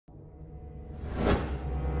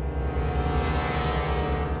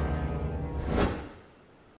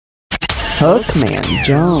Hookman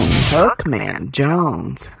Jones. Hookman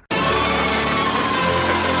Jones. I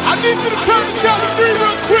need you to turn the channel 3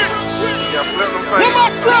 real quick. Where my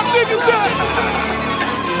trap niggas at?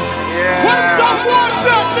 Where the top ones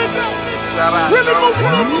at, niggas? Really moving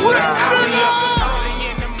up rich, nigga.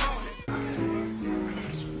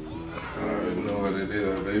 I already know what it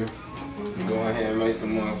is, baby. Go ahead and make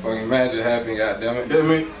some motherfucking magic happen, goddammit. Hear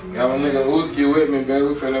me? Got my nigga Uski with me, baby.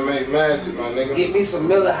 We finna make magic, my nigga. Get me some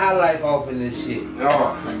Miller High Life off in this shit.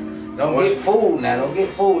 No. Don't get fooled now. Don't get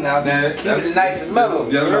fooled now. Keep it nice and mellow.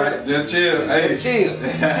 Just right. Just chill. Hey. Just chill.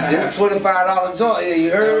 This a $25 joint here.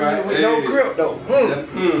 You heard me? With no grip though.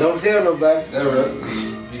 Don't tell nobody. That's right.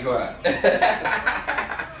 Be quiet.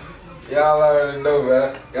 Y'all already know,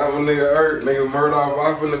 man. Got my nigga Earth, nigga Murdoch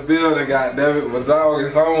off in the building, goddammit. My dog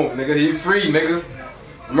is home, nigga. He free, nigga.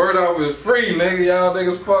 Murdoch is free, nigga. Y'all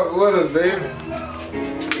niggas fuck with us, baby.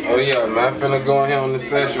 Oh yeah, man. Finna go in here on the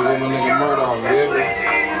session with my nigga Murdoch, baby.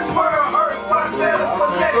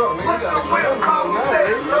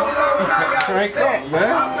 Crank up,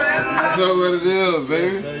 man. You know what it is,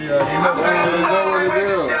 baby. You know what it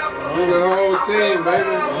is. We the whole team,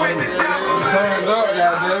 baby. Turned up,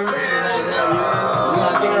 goddammit.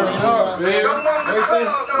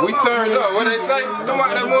 We turned up. What they say? Come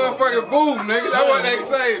out that motherfucking booth, nigga. That's what they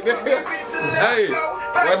say, nigga. Hey,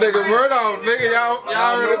 my nigga Murdoch, nigga, y'all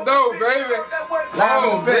already know, baby.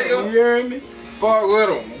 Oh, nigga. You hear me? Fuck with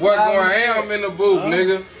him. What going ham in the booth,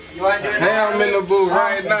 nigga? Ham in the booth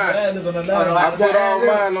right now. I put all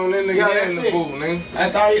mine on that nigga hand in the booth, nigga.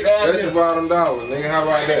 That's about $1, nigga. How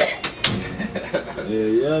about that?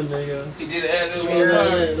 Yeah, nigga. He did an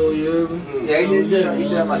ad-lib though, you heard me? Yeah, he did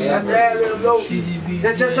ad-lib.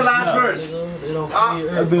 That's just the last verse.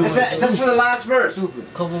 That's for the last verse.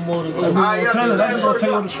 Couple more to go.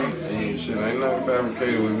 Shit, ain't nothing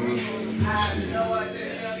fabricated with me.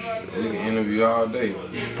 We can interview all day.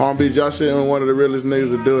 Palm Beach, y'all sitting with one of the realest niggas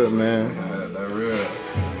to do it, man. That real.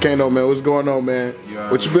 K.A.I.N.O, man, what's going on, man?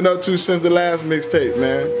 What you been up to since the last mixtape,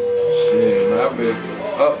 man? Shit, man, I've been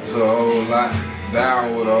up to a whole lot,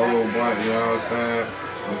 down with a whole bunch, you know what I'm saying?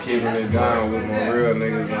 I'm keeping it down with my real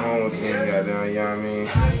niggas and home team, goddamn, you know what I mean?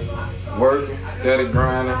 Working, steady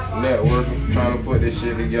grinding, networking, trying to put this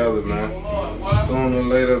shit together, man. Sooner or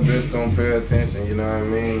later, bitch gonna pay attention, you know what I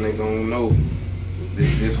mean? They gonna know.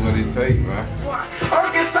 This what it take, man.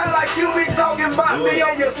 It sound like you be talking about me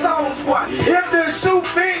on your songs, boy. If the shoe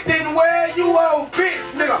fit, then where you old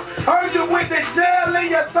bitch, nigga? Heard you went to jail and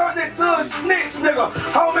you turned into a snitch, nigga.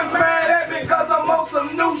 Homies mad at me cause I'm on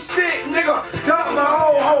some new shit, nigga. Got my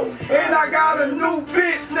whole hoe, and I got a new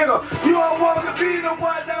bitch, nigga. You don't want to be the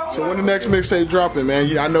one that... So when the next mixtape dropping,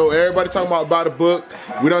 man? I know everybody talking about buy the book.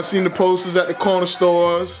 We done seen the posters at the corner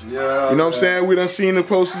stores. Yeah. You know what I'm saying? We done seen the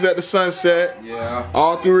posters at the Sunset. Yeah.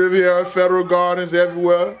 All through Riviera, Federal Gardens,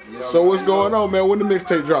 everywhere. Yeah, so what's going on, man? When the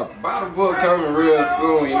mixtape dropping? Buy the book coming real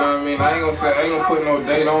soon, you know what I mean? I ain't gonna put no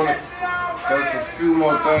date on it. Cause there's a few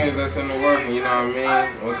more things that's in the working, you know what I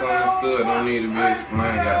mean? What's understood don't need to be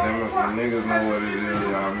explained, goddammit. The niggas know what it is, you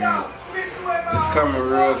know what I mean? It's coming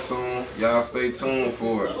real soon. Y'all stay tuned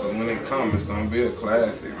for it. Cause when it comes, it's gonna be a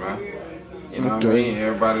classic, man. You know what I mean?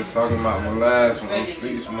 Everybody talking about my last one,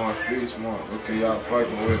 street smart, street smart. Okay, y'all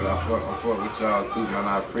fucking with it. I fuck with y'all too, man.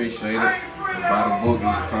 I appreciate it. By the book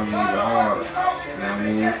is coming even harder. You know what I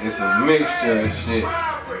mean? It's a mixture of shit.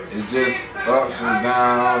 It's just ups and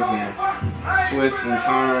downs and twists and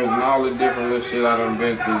turns and all the different little shit I done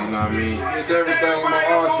been through, you know what I mean? It's everything in my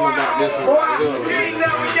arsenal about this one right here,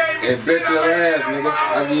 nigga. And bet your ass, nigga.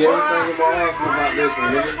 I be everything in my arsenal about this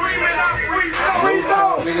one, nigga. No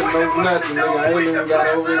talk, nigga, no nothing, nigga. I ain't even got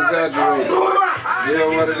over-exaggerated. Yeah,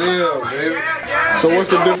 what it is, baby. So what's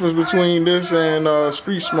the difference between this and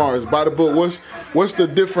Street Smarts? By the book, what's the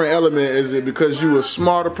different element? Is it because you a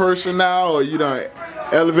smarter person now, or you done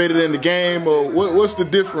elevated in the game, or what's the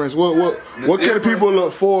difference? What can the people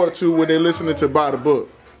look forward to when they're listening to By the Book?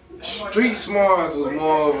 Street Smarts was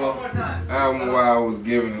more of an album where I was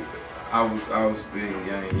spitting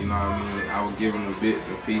game, you know what I mean? I was giving them bits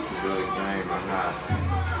and pieces of the game and how,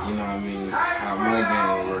 you know what I mean, how my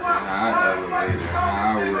game worked, and how I elevated,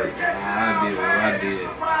 how I worked, and how I did what I did.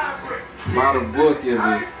 By the Book is a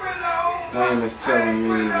thing that's telling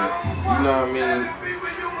me that, you know what I mean,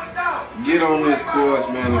 get on this course,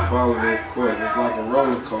 man, and follow this course. It's like a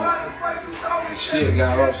roller coaster. The shit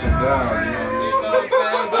got ups and downs, you know what I mean?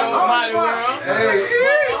 Hey,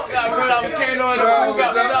 got Murdoch with Kaino in the booth,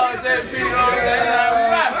 got the dogs and you know what I'm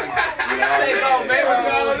saying? Take off, baby.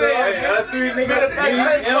 Three niggas.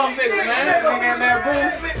 Take off, nigga, man. Nigga in that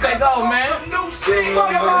booth. Take off, man.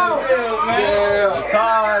 Yeah, man.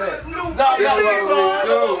 Tired of it. Dog,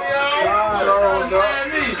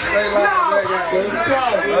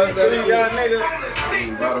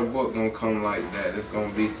 By the book gonna come like that. It's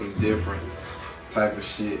gonna be some different type of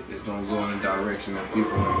shit. It's gonna go in a direction that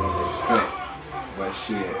people ain't gonna expect. But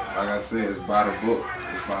shit, like I said, it's by the book.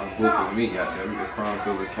 It's by the book with me, goddamn it, the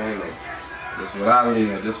Chronicles of K.A.I.N.O. That's what I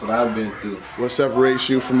live. That's what I've been through. What separates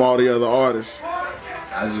you from all the other artists?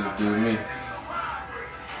 I just do me.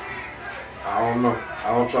 I don't know. I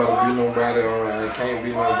don't try to be nobody or I can't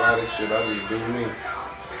be nobody. Shit, I just do me.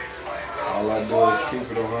 All I do is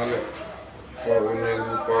keep it 100. Fuck with niggas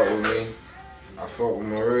who fuck with me. I fuck with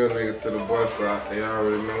my real niggas to the bus side. They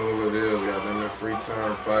already know who it is. Got them in free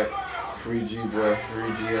turnpike, free G-boy,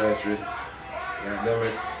 free G-actress. Goddamn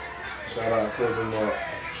it. Shout out Cooking Up.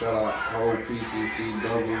 Shout out whole PCC,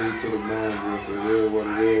 double E to the bone, bro. So it is what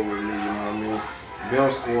it is with me, you know what I mean? Bim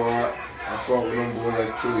Squad, I fuck with them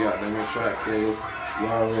boys too, y'all them track killers.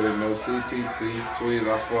 Y'all already know CTC, Tweez,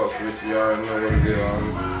 I fucks with you, y'all already know what it is. You know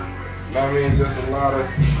what I mean? Just a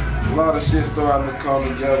lot of shit starting to come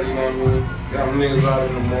together, you know what I mean? Got them niggas out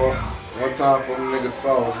in the mall. One time for them niggas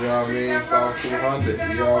Sauce, you know what I mean? Sauce 200,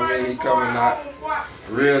 you know what I mean? He coming out.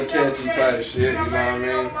 Real catchy type shit, you know what I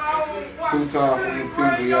mean? 2 times for you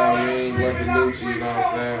people, you know what I mean? Lucky Lucci, you know what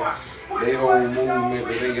I'm saying? They whole movement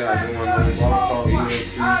that they got going on, Boss Talk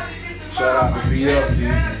ENT. Shout out to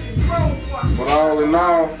BFU. But all in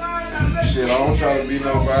all, shit, I don't try to be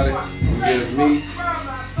nobody. I'm just me.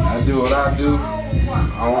 I do what I do.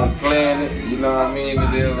 I don't plan it, you know what I mean?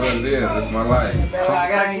 It is what it is. It's my life. I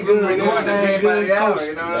gotta keep it good, coach.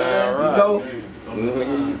 You know?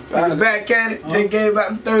 Nigga back at it, just gave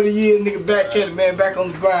about 30 years, nigga back at it, man, back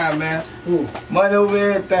on the grind, man. Money over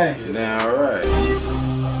everything. Damn right.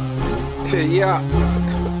 Yeah.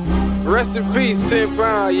 Rest in peace, 10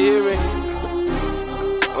 pounds, you hear me?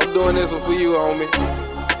 I'm doing this one for you, homie.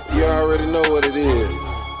 You already know what it is.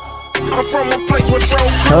 I'm from a place where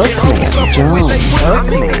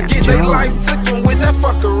Hookman, get their life taken with that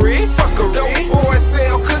fuckery. Dope boys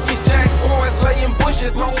sell cookies, jack boys laying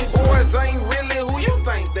bushes on